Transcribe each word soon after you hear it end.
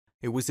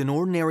It was an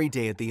ordinary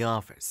day at the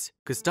office.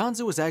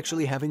 Costanza was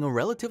actually having a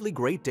relatively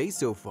great day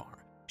so far.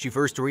 She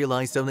first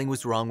realized something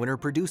was wrong when her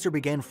producer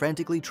began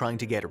frantically trying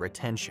to get her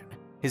attention.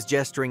 His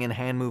gesturing and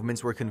hand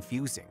movements were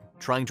confusing.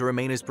 Trying to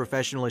remain as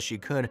professional as she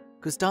could,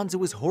 Costanza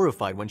was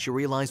horrified when she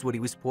realized what he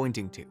was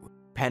pointing to.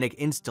 Panic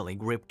instantly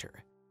gripped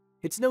her.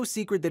 It's no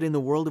secret that in the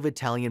world of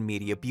Italian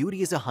media,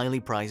 beauty is a highly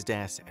prized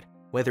asset.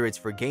 Whether it's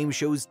for game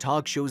shows,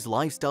 talk shows,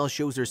 lifestyle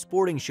shows, or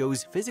sporting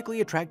shows,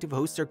 physically attractive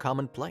hosts are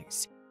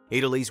commonplace.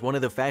 Italy's one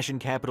of the fashion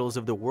capitals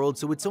of the world,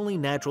 so it's only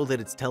natural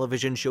that its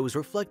television shows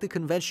reflect the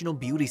conventional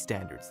beauty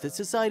standards that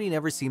society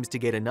never seems to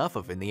get enough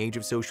of in the age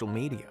of social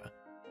media.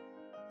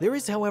 There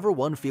is, however,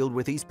 one field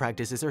where these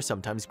practices are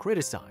sometimes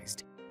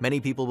criticized. Many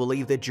people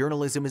believe that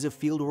journalism is a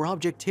field where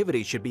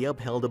objectivity should be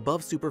upheld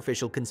above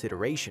superficial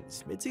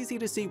considerations. It's easy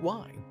to see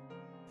why.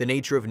 The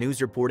nature of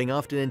news reporting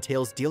often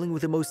entails dealing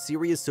with the most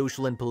serious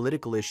social and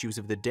political issues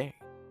of the day.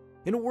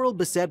 In a world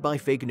beset by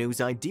fake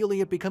news,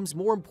 ideally it becomes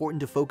more important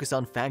to focus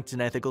on facts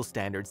and ethical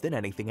standards than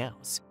anything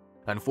else.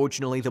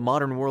 Unfortunately, the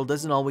modern world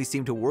doesn't always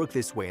seem to work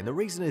this way, and the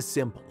reason is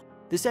simple.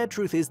 The sad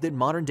truth is that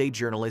modern-day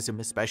journalism,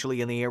 especially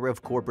in the era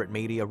of corporate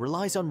media,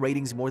 relies on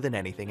ratings more than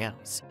anything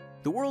else.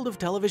 The world of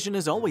television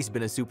has always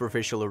been a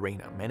superficial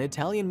arena, and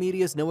Italian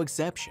media is no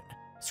exception.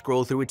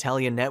 Scroll through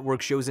Italian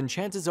network shows and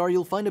chances are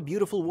you'll find a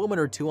beautiful woman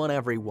or two on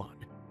every one.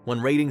 When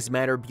ratings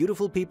matter,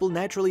 beautiful people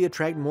naturally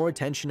attract more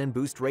attention and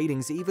boost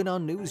ratings even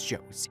on news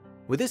shows.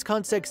 With this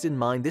context in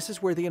mind, this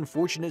is where the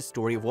unfortunate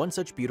story of one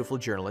such beautiful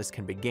journalist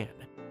can begin.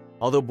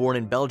 Although born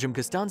in Belgium,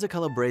 Costanza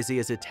Calabrese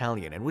is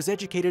Italian and was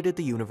educated at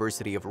the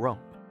University of Rome.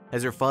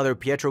 As her father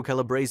Pietro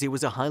Calabrese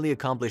was a highly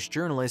accomplished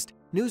journalist,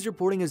 news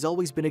reporting has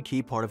always been a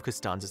key part of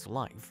Costanza's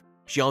life.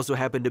 She also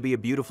happened to be a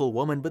beautiful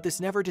woman, but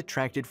this never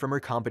detracted from her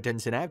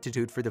competence and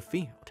aptitude for the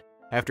field.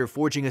 After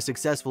forging a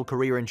successful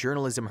career in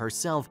journalism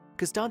herself,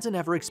 Costanza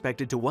never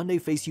expected to one day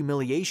face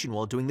humiliation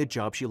while doing the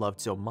job she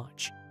loved so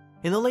much.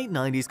 In the late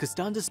 90s,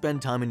 Costanza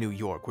spent time in New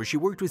York, where she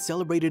worked with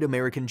celebrated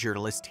American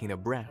journalist Tina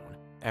Brown.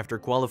 After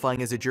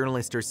qualifying as a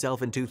journalist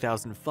herself in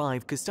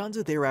 2005,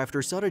 Costanza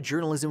thereafter sought a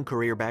journalism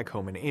career back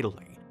home in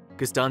Italy.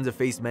 Costanza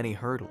faced many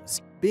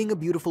hurdles. Being a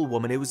beautiful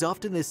woman, it was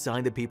often this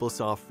side that people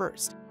saw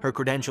first, her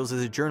credentials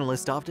as a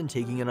journalist often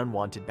taking an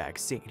unwanted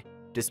backseat.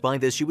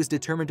 Despite this, she was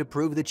determined to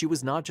prove that she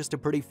was not just a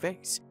pretty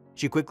face.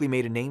 She quickly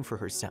made a name for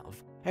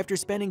herself. After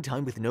spending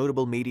time with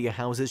notable media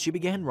houses, she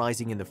began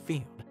rising in the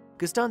field.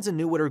 Costanza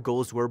knew what her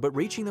goals were, but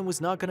reaching them was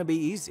not going to be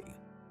easy.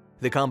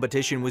 The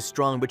competition was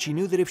strong, but she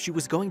knew that if she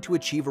was going to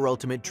achieve her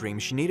ultimate dream,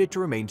 she needed to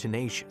remain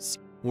tenacious.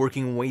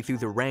 Working her way through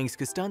the ranks,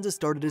 Costanza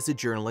started as a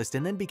journalist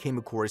and then became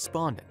a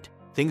correspondent.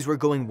 Things were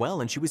going well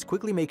and she was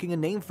quickly making a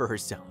name for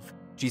herself.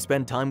 She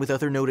spent time with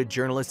other noted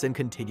journalists and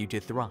continued to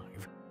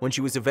thrive. When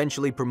she was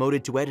eventually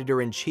promoted to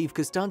editor-in-chief,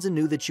 Costanza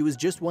knew that she was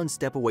just one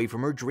step away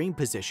from her dream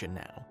position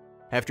now.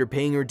 After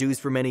paying her dues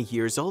for many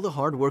years, all the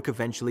hard work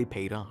eventually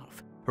paid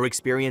off. Her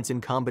experience and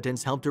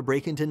competence helped her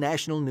break into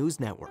national news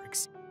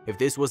networks. If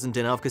this wasn't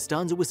enough,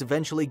 Costanza was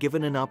eventually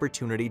given an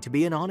opportunity to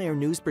be an on-air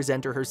news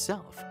presenter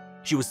herself.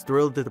 She was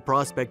thrilled at the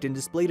prospect and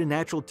displayed a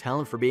natural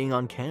talent for being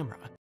on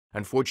camera.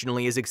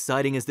 Unfortunately, as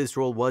exciting as this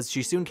role was,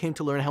 she soon came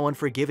to learn how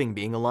unforgiving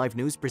being a live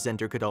news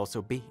presenter could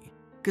also be.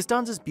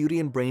 Costanza's beauty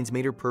and brains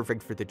made her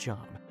perfect for the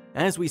job.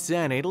 As we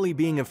said, Italy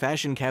being a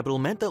fashion capital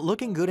meant that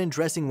looking good and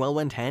dressing well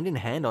went hand in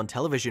hand on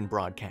television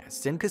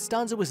broadcasts, and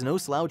Costanza was no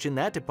slouch in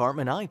that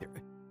department either.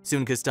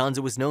 Soon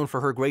Costanza was known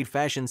for her great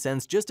fashion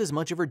sense just as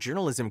much of her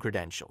journalism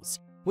credentials.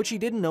 What she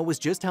didn't know was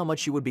just how much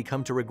she would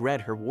become to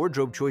regret her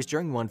wardrobe choice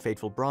during one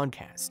fateful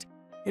broadcast.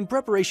 In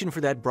preparation for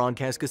that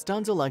broadcast,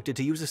 Costanza elected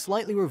to use a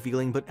slightly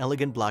revealing but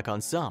elegant black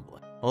ensemble.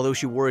 Although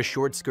she wore a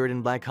short skirt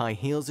and black high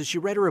heels, as she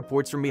read her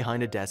reports from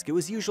behind a desk, it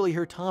was usually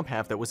her top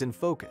half that was in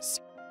focus.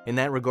 In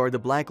that regard, the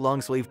black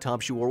long-sleeve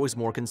top she wore was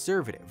more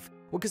conservative.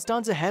 What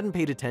Costanza hadn't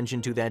paid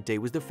attention to that day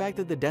was the fact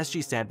that the desk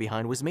she sat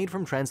behind was made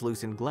from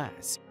translucent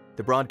glass.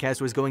 The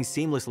broadcast was going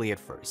seamlessly at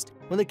first.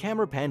 When the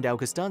camera panned out,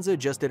 Costanza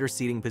adjusted her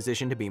seating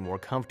position to be more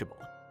comfortable.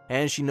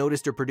 As she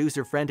noticed her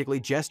producer frantically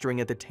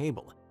gesturing at the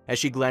table. As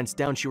she glanced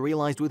down, she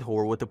realized with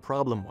horror what the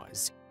problem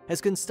was. As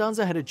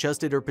Costanza had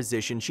adjusted her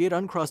position, she had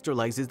uncrossed her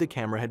legs as the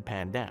camera had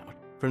panned out.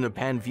 From the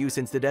pan view,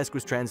 since the desk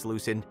was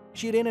translucent,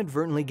 she had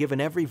inadvertently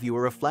given every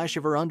viewer a flash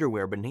of her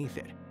underwear beneath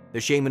it. The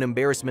shame and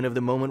embarrassment of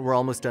the moment were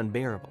almost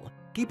unbearable.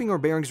 Keeping her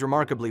bearings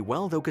remarkably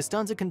well, though,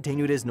 Costanza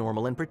continued as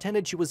normal and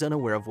pretended she was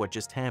unaware of what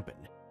just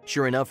happened.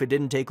 Sure enough, it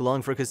didn't take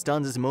long for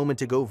Costanza's moment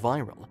to go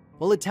viral.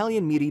 While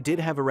Italian media did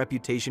have a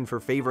reputation for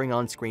favoring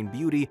on-screen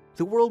beauty,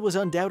 the world was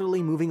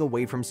undoubtedly moving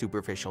away from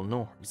superficial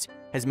norms.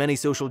 As many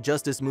social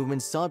justice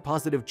movements sought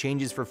positive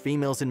changes for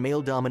females in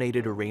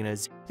male-dominated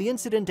arenas, the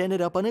incident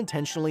ended up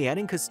unintentionally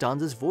adding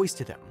Costanza's voice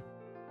to them.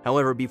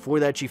 However,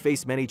 before that, she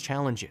faced many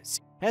challenges.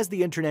 As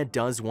the internet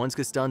does, once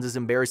Costanza's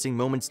embarrassing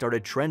moment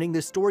started trending,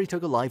 the story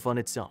took a life on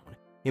its own.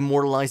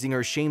 Immortalizing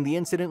her shame, the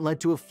incident led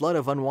to a flood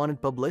of unwanted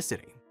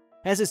publicity.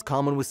 As is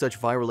common with such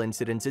viral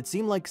incidents, it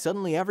seemed like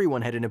suddenly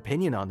everyone had an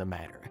opinion on the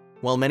matter.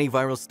 While many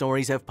viral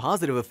stories have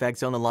positive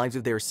effects on the lives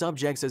of their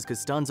subjects, as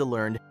Costanza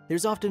learned,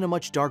 there's often a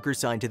much darker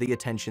side to the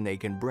attention they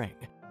can bring.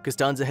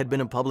 Costanza had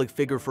been a public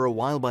figure for a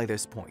while by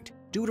this point.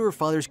 Due to her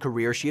father's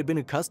career, she had been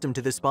accustomed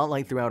to the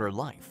spotlight throughout her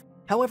life.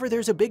 However,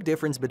 there's a big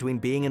difference between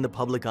being in the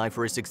public eye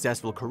for a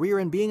successful career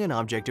and being an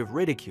object of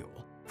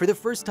ridicule. For the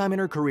first time in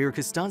her career,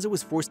 Costanza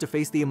was forced to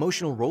face the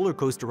emotional roller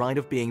coaster ride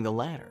of being the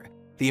latter.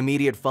 The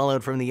immediate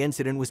fallout from the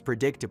incident was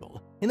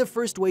predictable. In the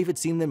first wave, it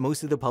seemed that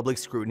most of the public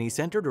scrutiny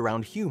centered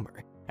around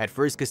humor. At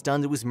first,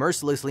 Costanza was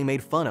mercilessly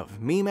made fun of.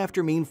 Meme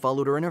after meme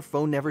followed her and her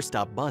phone never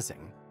stopped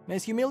buzzing.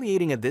 As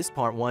humiliating as this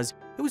part was,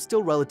 it was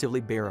still relatively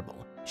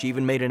bearable. She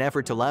even made an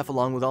effort to laugh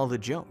along with all the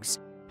jokes.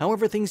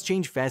 However, things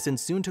changed fast and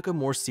soon took a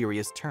more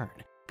serious turn.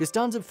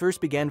 Costanza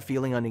first began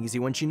feeling uneasy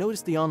when she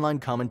noticed the online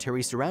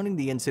commentary surrounding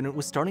the incident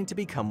was starting to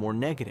become more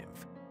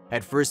negative.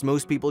 At first,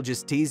 most people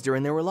just teased her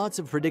and there were lots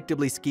of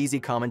predictably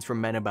skeezy comments from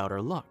men about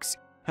her looks.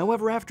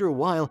 However, after a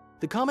while,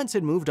 the comments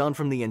had moved on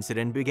from the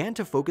incident and began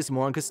to focus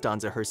more on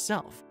Costanza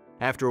herself.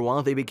 After a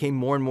while, they became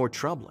more and more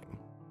troubling.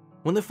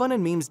 When the fun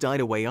and memes died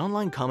away,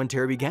 online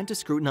commentary began to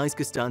scrutinize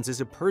Costanza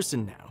as a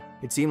person now.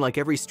 It seemed like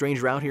every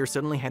stranger out here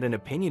suddenly had an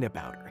opinion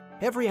about her.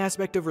 Every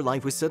aspect of her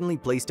life was suddenly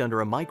placed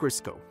under a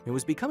microscope. It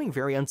was becoming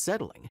very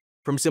unsettling.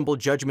 From simple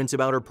judgments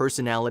about her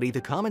personality,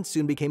 the comments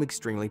soon became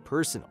extremely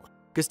personal.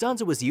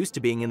 Costanza was used to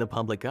being in the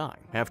public eye.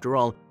 After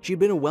all, she'd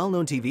been a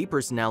well-known TV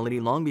personality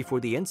long before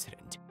the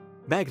incident.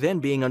 Back then,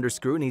 being under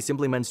scrutiny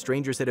simply meant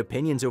strangers had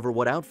opinions over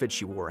what outfit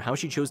she wore, how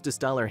she chose to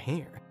style her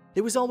hair.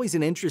 There was always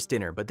an interest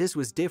in her, but this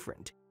was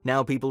different.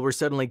 Now people were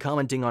suddenly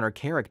commenting on her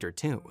character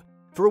too.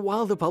 For a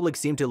while, the public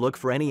seemed to look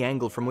for any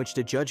angle from which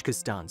to judge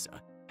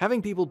Costanza.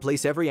 Having people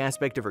place every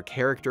aspect of her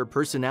character,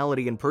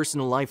 personality, and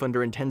personal life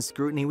under intense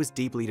scrutiny was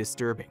deeply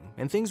disturbing,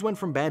 and things went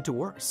from bad to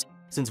worse.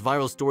 Since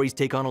viral stories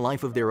take on a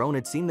life of their own,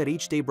 it seemed that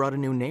each day brought a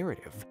new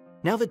narrative.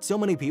 Now that so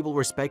many people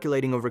were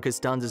speculating over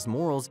Costanza's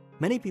morals,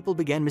 many people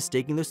began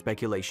mistaking their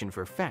speculation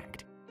for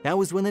fact. That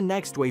was when the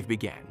next wave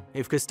began.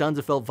 If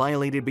Costanza felt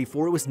violated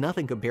before, it was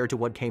nothing compared to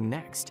what came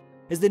next.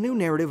 As the new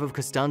narrative of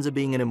Costanza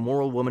being an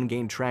immoral woman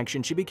gained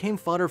traction, she became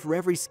fodder for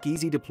every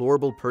skeezy,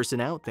 deplorable person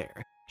out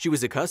there. She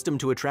was accustomed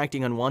to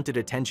attracting unwanted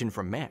attention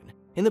from men.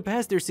 In the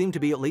past, there seemed to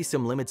be at least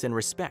some limits and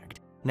respect.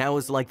 Now it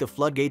was like the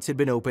floodgates had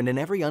been opened and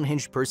every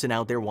unhinged person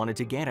out there wanted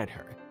to get at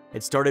her.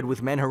 It started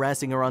with men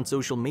harassing her on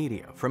social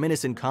media. From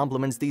innocent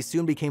compliments, these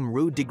soon became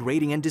rude,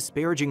 degrading, and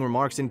disparaging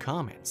remarks and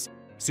comments.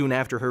 Soon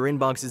after, her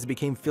inboxes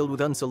became filled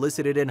with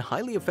unsolicited and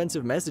highly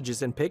offensive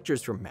messages and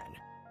pictures from men.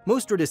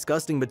 Most were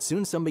disgusting, but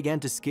soon some began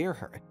to scare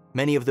her.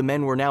 Many of the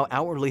men were now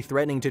outwardly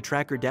threatening to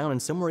track her down,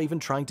 and some were even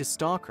trying to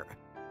stalk her.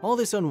 All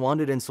this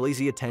unwanted and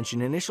sleazy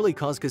attention initially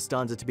caused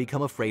Costanza to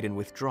become afraid and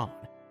withdrawn.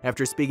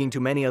 After speaking to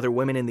many other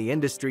women in the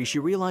industry, she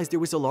realized there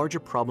was a larger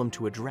problem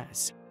to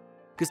address.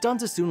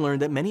 Costanza soon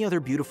learned that many other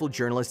beautiful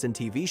journalists and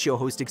TV show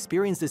hosts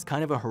experienced this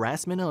kind of a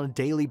harassment on a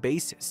daily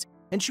basis,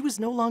 and she was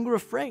no longer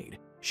afraid.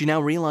 She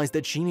now realized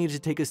that she needed to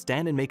take a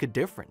stand and make a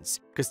difference.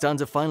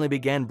 Costanza finally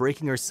began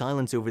breaking her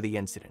silence over the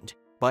incident.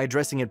 By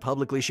addressing it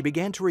publicly, she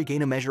began to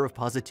regain a measure of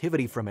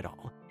positivity from it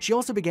all. She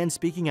also began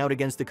speaking out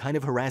against the kind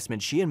of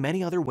harassment she and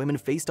many other women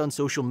faced on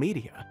social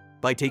media.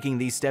 By taking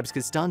these steps,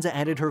 Costanza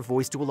added her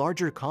voice to a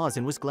larger cause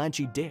and was glad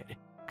she did.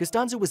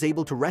 Costanza was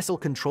able to wrestle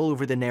control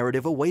over the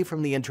narrative away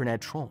from the internet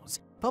trolls.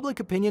 Public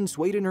opinion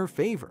swayed in her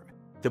favor.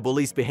 The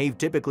bullies behaved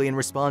typically in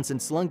response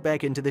and slunk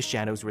back into the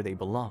shadows where they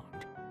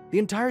belonged. The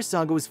entire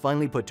saga was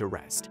finally put to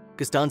rest.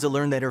 Costanza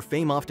learned that her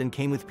fame often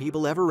came with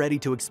people ever ready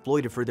to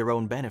exploit it for their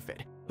own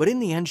benefit, but in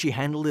the end she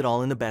handled it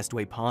all in the best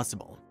way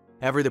possible.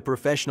 Ever the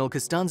professional,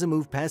 Costanza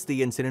moved past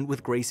the incident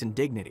with grace and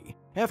dignity.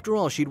 After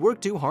all, she'd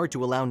worked too hard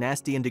to allow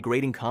nasty and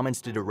degrading comments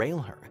to derail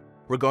her.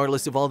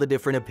 Regardless of all the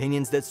different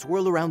opinions that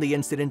swirl around the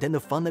incident and the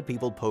fun that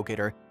people poke at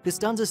her,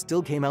 Costanza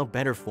still came out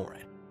better for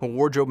it. Her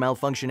wardrobe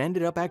malfunction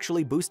ended up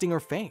actually boosting her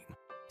fame.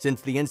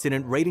 Since the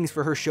incident, ratings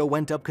for her show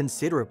went up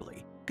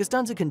considerably.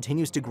 Costanza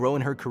continues to grow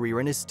in her career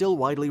and is still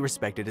widely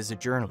respected as a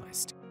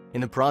journalist.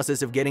 In the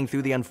process of getting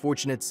through the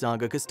unfortunate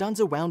saga,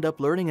 Costanza wound up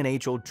learning an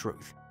age-old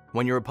truth.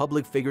 When you're a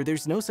public figure,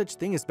 there's no such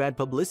thing as bad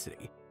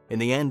publicity. In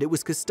the end, it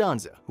was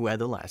Costanza who had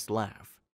the last laugh.